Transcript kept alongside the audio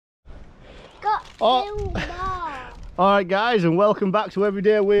Oh. Alright guys, and welcome back to Every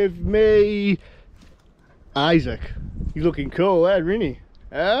Day with me, Isaac. You're looking cool there, really.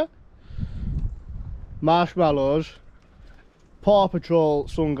 Eh? Marshmallows, Paw Patrol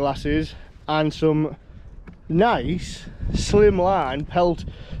sunglasses, and some nice slimline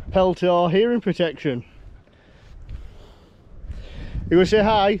Peltor hearing protection. You gonna say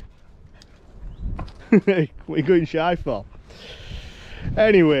hi? What are you going shy for?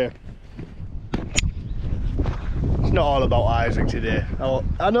 Anyway, it's not all about Isaac today. Oh,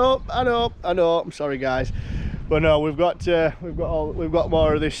 I know. I'm sorry, guys, but no, we've got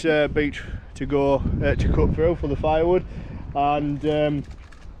more of this beach to go to cut through for the firewood, and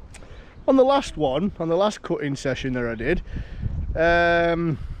on the last cutting session that I did,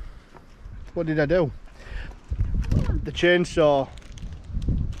 what did I do? The chainsaw.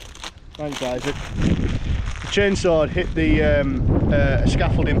 Thanks, Isaac. The chainsaw had hit the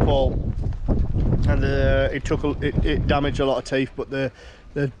scaffolding pole, and it damaged a lot of teeth, but the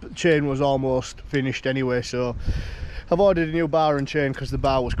chain was almost finished anyway, so I've ordered a new bar and chain because the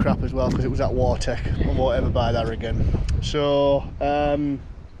bar was crap as well, because it was at Wartech. I won't ever buy that again. So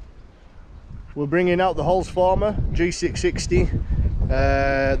we're bringing out the Holzfforma G660,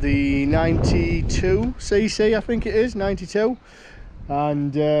 the 92cc, I think it is, 92.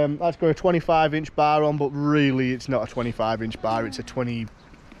 And that's got a 25-inch bar on, but really it's not a 25-inch bar, it's a 24.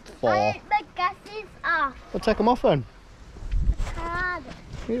 The gases off. Well, take them off then. Hard.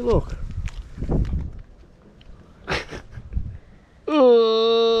 Here, look.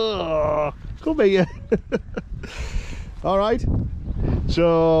 Oh, come here. All right.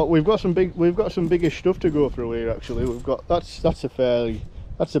 So we've got some bigger stuff to go through here. Actually, we've got that's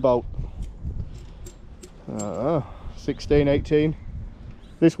about 16, 18.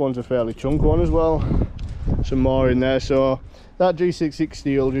 This one's a fairly chunk one as well. Some more in there, so that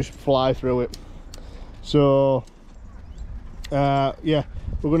G660 will just fly through it. So yeah,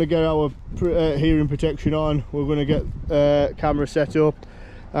 we're going to get our hearing protection on. We're going to get camera set up,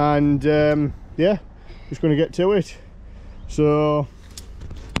 and yeah, just going to get to it. So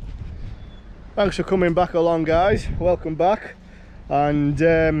thanks for coming back along, guys. Welcome back, and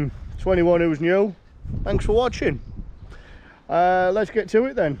to anyone who's new, thanks for watching. Let's get to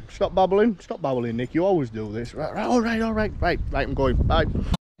it then. Stop babbling, Nick. You always do this. Right, all right. Right, I'm going. Bye.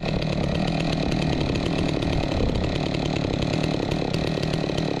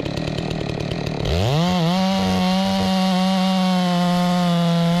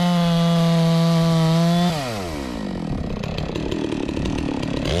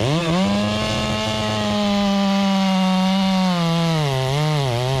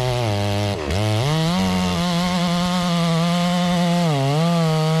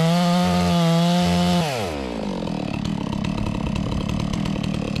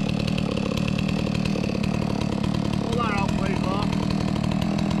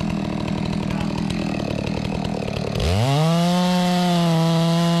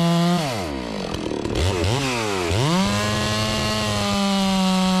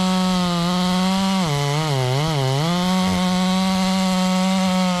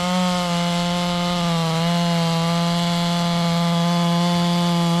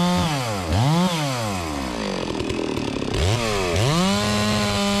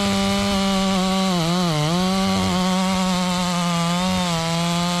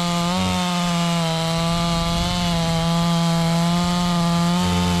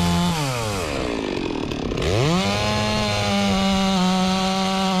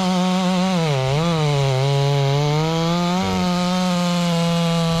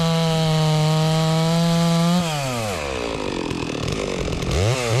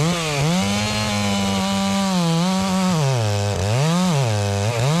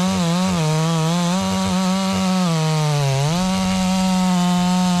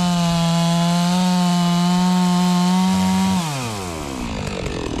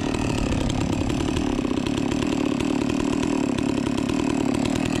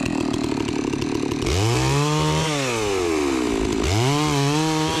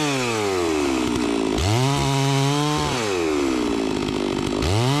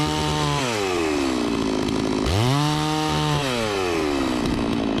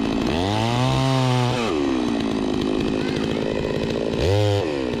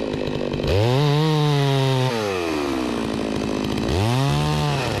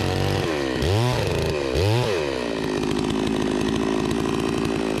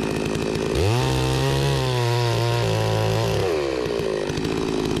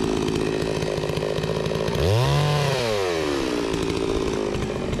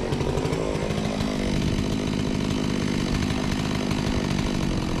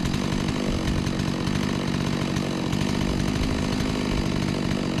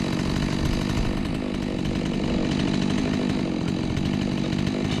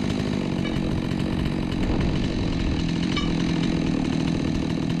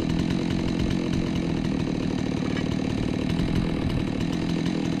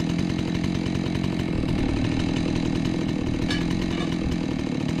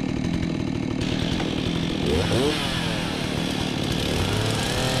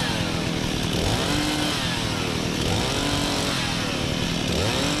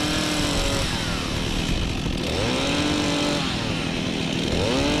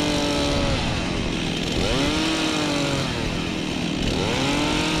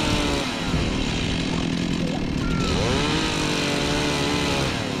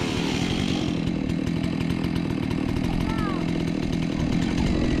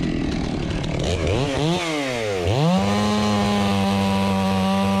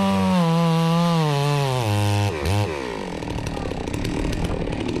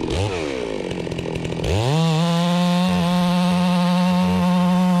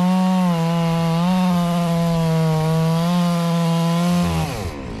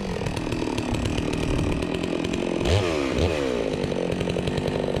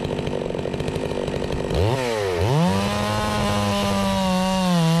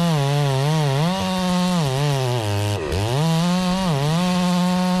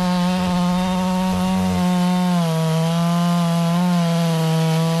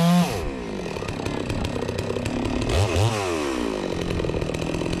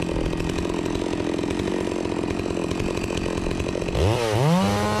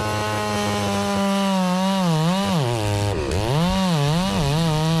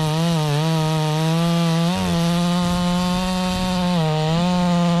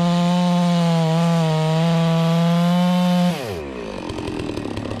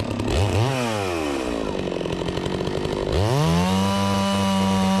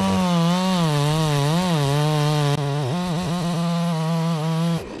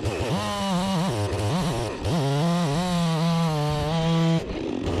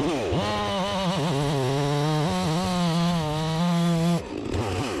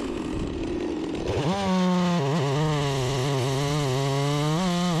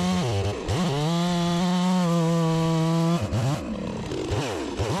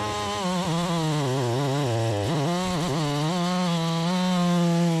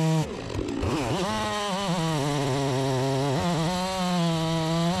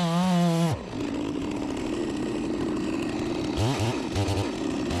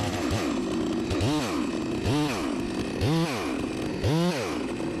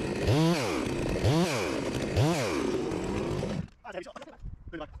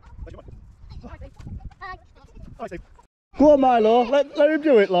 Go on, Milo. Let him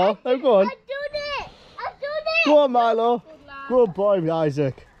do it, Lo. Let him go on. I've done it. I've done it. Go on, Milo. Good boy,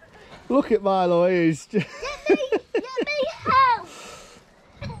 Isaac. Look at Milo. He's just... Let me help.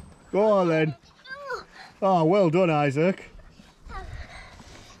 Go on then. Oh, well done, Isaac.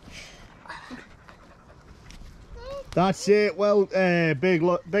 That's it. Well,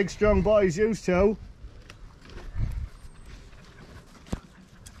 big strong boys, used to.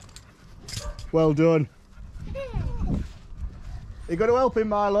 Well done. You got to help him,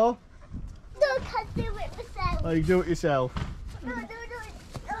 Milo. No, I can't do it myself. Oh, you do it yourself. No, do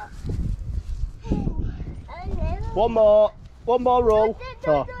it. One more roll.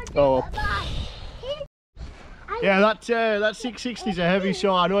 Oh. Yeah, that 660 is a heavy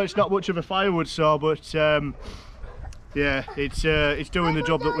saw. I know it's not much of a firewood saw, but yeah, it's doing the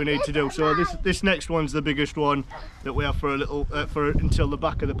job that we need to do. So this next one's the biggest one that we have for a little until the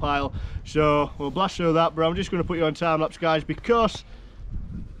back of the pile. So we'll blast through that, but I'm just going to put you on time lapse, guys, because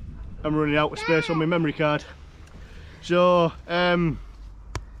I'm running out of space on my memory card. So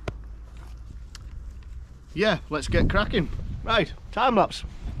yeah, let's get cracking. Right, time lapse.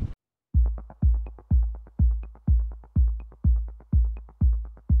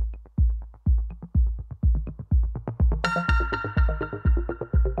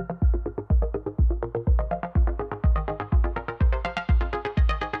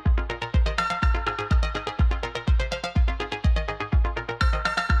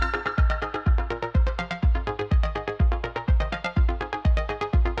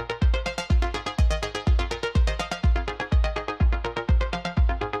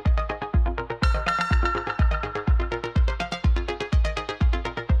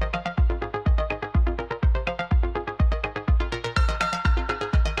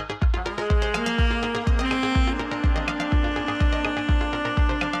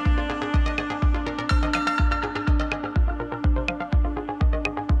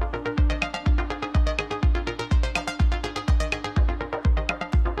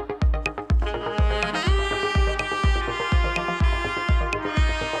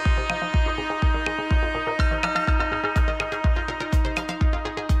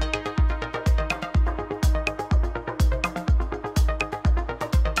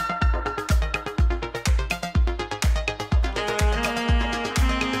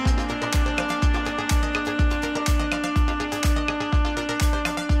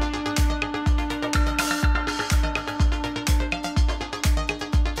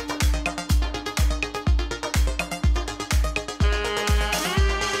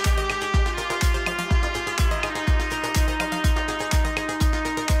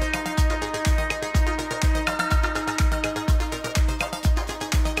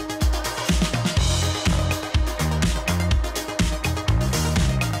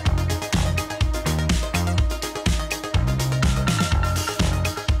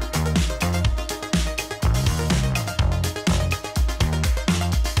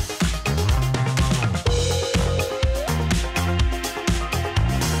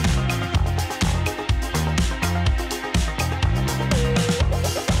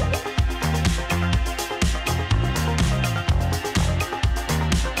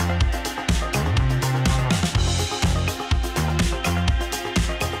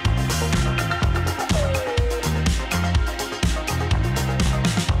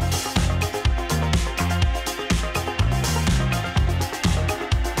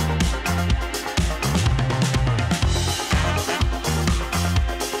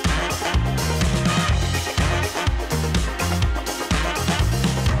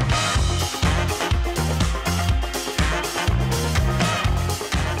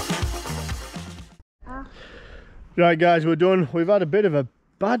 Right guys, we're done. We've had a bit of a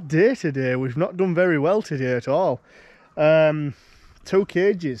bad day today. We've not done very well today at all. 2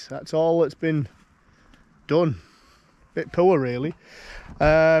 cages, that's all that's been done. Bit poor really.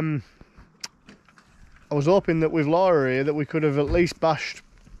 I was hoping that with Laura here that we could have at least bashed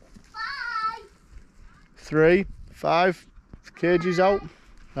 3, 5 cages out.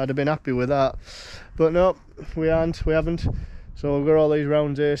 I'd have been happy with that. But no, we haven't. So we've got all these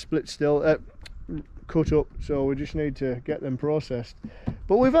rounds here split still, cut up, so we just need to get them processed.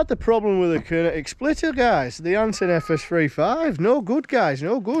 But we've had the problem with the Kinetic splitter, guys. The Jansen FS35, no good, guys,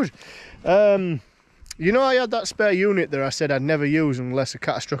 no good. You know, I had that spare unit there I said I'd never use unless a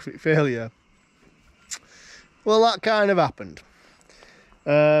catastrophic failure. Well, that kind of happened.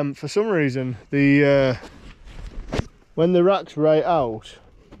 For some reason, the when the rack's right out,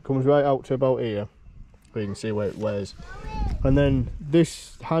 it comes right out to about here, where you can see where it wears, and then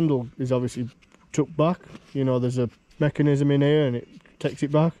this handle is obviously tucked back. You know, there's a mechanism in here and it takes it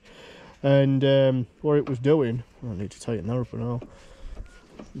back, and what it was doing I need to tighten that up and all.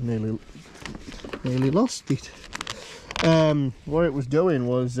 Nearly lost it. What it was doing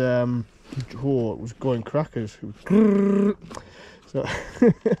was, it was going crackers. So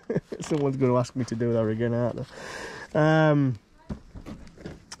someone's going to ask me to do that again, aren't they?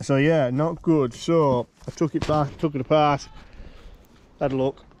 So yeah, not good. So I took it back, took it apart, had a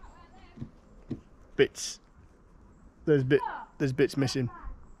look. Bits. There's bits missing.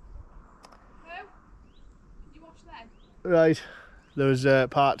 Right, there's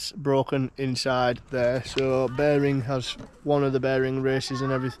parts broken inside there. So bearing has, one of the bearing races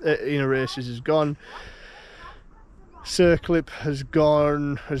and everything, inner races is gone. Circlip has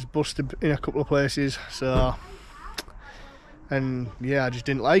gone, has busted in a couple of places. So, and yeah, I just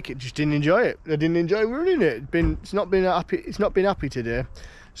didn't like it, just didn't enjoy it. I didn't enjoy running it. It's not been happy today.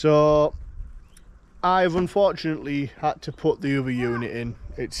 So I've unfortunately had to put the other unit in.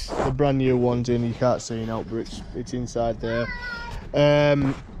 It's the brand new ones in, you can't see now, but it's inside there.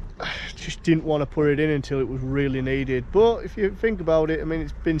 Just didn't want to put it in until it was really needed. But if you think about it, I mean,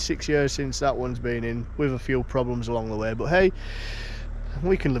 it's been 6 years since that one's been in, with a few problems along the way, but hey,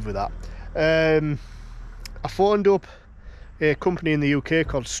 we can live with that. I phoned up a company in the UK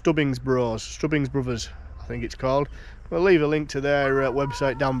called Stubbings Brothers, I think it's called. I'll leave a link to their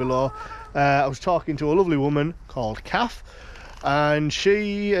website down below. I was talking to a lovely woman called Kath, and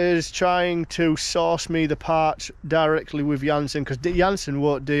she is trying to source me the parts directly with Jansen, because Jansen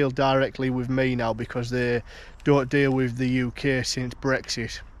won't deal directly with me now because they don't deal with the UK since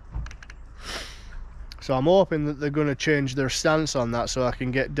Brexit. So I'm hoping that they're going to change their stance on that so I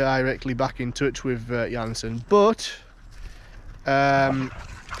can get directly back in touch with Jansen. But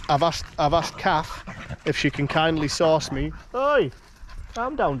I've asked Kath if she can kindly source me. Oi,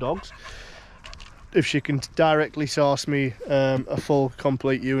 calm down, dogs. If she can directly source me a full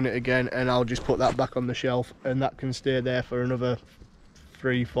complete unit again, and I'll just put that back on the shelf, and that can stay there for another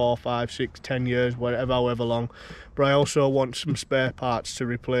 3, 4, 5, 6, 10 years, whatever, however long. But I also want some spare parts to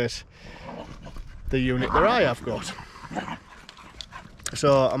replace the unit that I have got.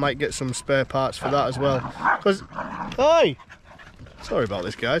 So I might get some spare parts for that as well. Because, oi! Sorry about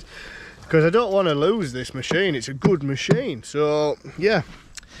this, guys. Because I don't want to lose this machine. It's a good machine. So yeah,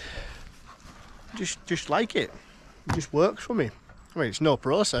 just like it. It just works for me. I mean, it's no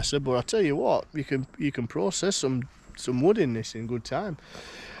processor, but I tell you what, you can process some wood in this in good time.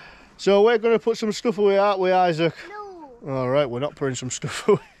 So we're going to put some stuff away, aren't we, Isaac? No. All right, we're not putting some stuff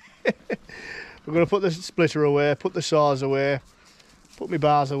away. We're going to put the splitter away, put the saws away, put my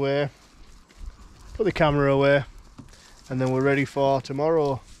bars away, put the camera away, and then we're ready for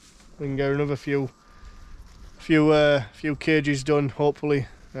tomorrow. We can get another few cages done, hopefully.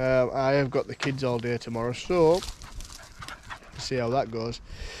 I have got the kids all day tomorrow, so let's see how that goes.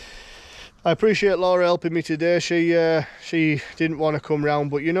 I appreciate Laura helping me today. She didn't want to come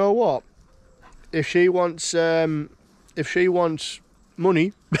round, but you know what? If she wants money, if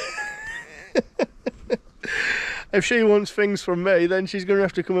she wants things from me, then she's going to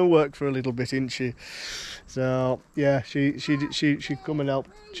have to come and work for a little bit, isn't she? So yeah, she come and help.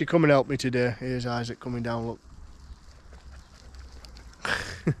 She come and help me today. Here's Isaac coming down. Look.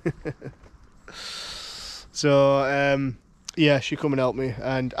 So yeah, she come and help me,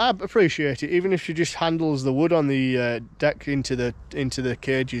 and I appreciate it. Even if she just handles the wood on the deck into the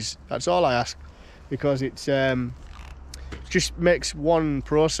cages, that's all I ask, because it's just makes one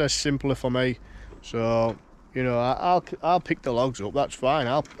process simpler for me. So you know, I'll pick the logs up. That's fine.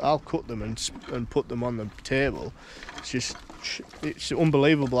 I'll cut them and put them on the table. It's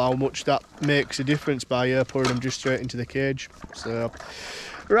unbelievable how much that makes a difference by putting them just straight into the cage. So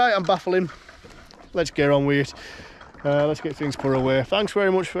right, I'm baffling. Let's get on with it. Let's get things put away. Thanks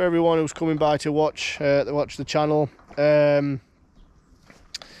very much for everyone who's coming by to watch the channel.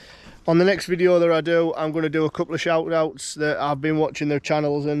 On the next video that I do, I'm going to do a couple of shout outs that I've been watching their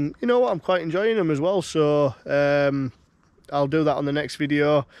channels, and you know what, I'm quite enjoying them as well. So I'll do that on the next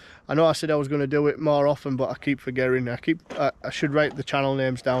video. I know I said I was going to do it more often, but I keep forgetting. I should write the channel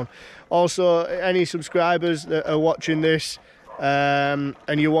names down. Also, any subscribers that are watching this and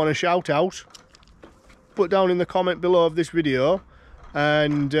you want a shout out, put down in the comment below of this video,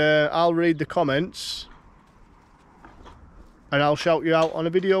 and I'll read the comments and I'll shout you out on a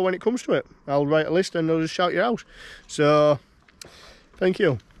video when it comes to it. I'll write a list and I'll just shout you out. So thank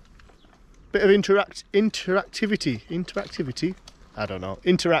you. Bit of interactivity, I don't know,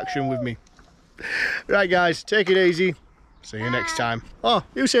 interaction with me. Right guys, take it easy. See you next time. Oh,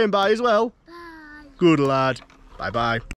 you saying bye as well? Bye. Good lad. Bye bye.